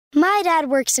My dad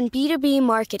works in B2B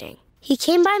marketing. He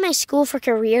came by my school for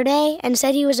career day and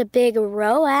said he was a big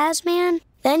ROAS man.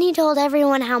 Then he told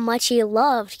everyone how much he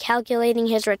loved calculating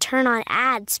his return on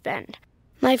ad spend.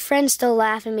 My friends still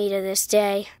laugh at me to this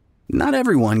day. Not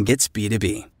everyone gets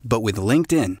B2B, but with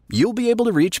LinkedIn, you'll be able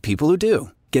to reach people who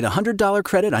do. Get a $100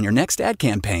 credit on your next ad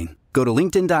campaign. Go to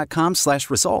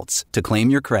linkedin.com/results to claim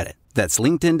your credit. That's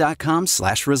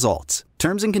linkedin.com/results.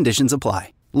 Terms and conditions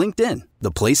apply. LinkedIn,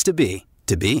 the place to be,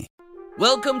 to be.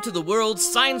 Welcome to the world's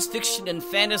science fiction and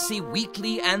fantasy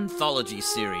weekly anthology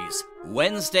series,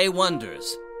 Wednesday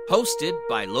Wonders, hosted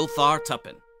by Lothar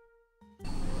Tuppen.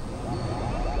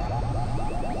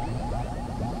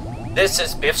 This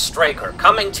is Biff Straker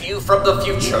coming to you from the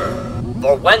future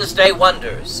for Wednesday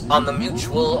Wonders on the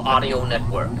Mutual Audio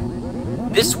Network.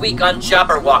 This week on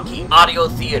Jabberwocky Audio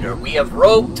Theater, we have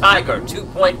Rogue Tiger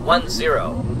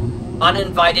 2.10,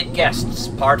 Uninvited Guests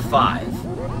Part 5.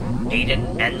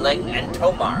 Aiden, Enling, and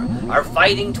Tomar are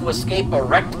fighting to escape a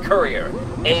wrecked courier,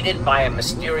 aided by a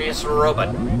mysterious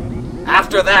robot.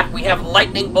 After that, we have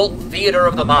Lightning Bolt Theater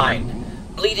of the Mind,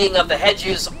 Bleeding of the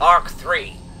Hedges Arc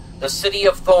 3, The City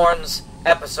of Thorns,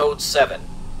 Episode 7.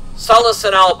 Sullus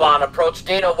and Albon approach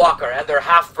Dana Walker and their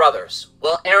half-brothers,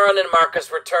 while Aaron and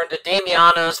Marcus return to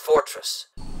Damiana's fortress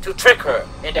to trick her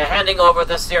into handing over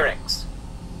the Syrinx.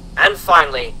 And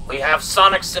finally, we have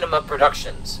Sonic Cinema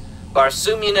Productions,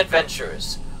 Barsoomian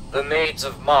Adventures, The Maids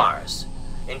of Mars.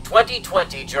 In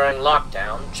 2020, during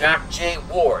lockdown, Jack J.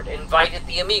 Ward invited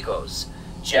the Amigos,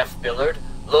 Jeff Billard,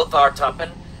 Lothar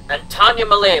Tuppen, and Tanya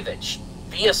Malevich,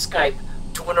 via Skype,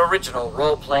 to an original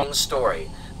role-playing story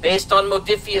based on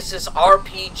Modiphius's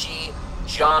RPG,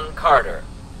 John Carter.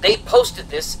 They posted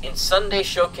this in Sunday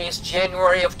Showcase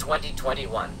January of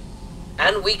 2021.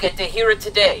 And we get to hear it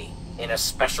today in a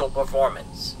special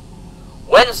performance.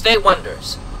 Wednesday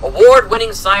Wonders,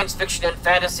 award-winning science fiction and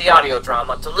fantasy audio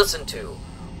drama to listen to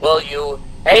while you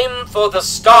aim for the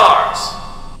stars.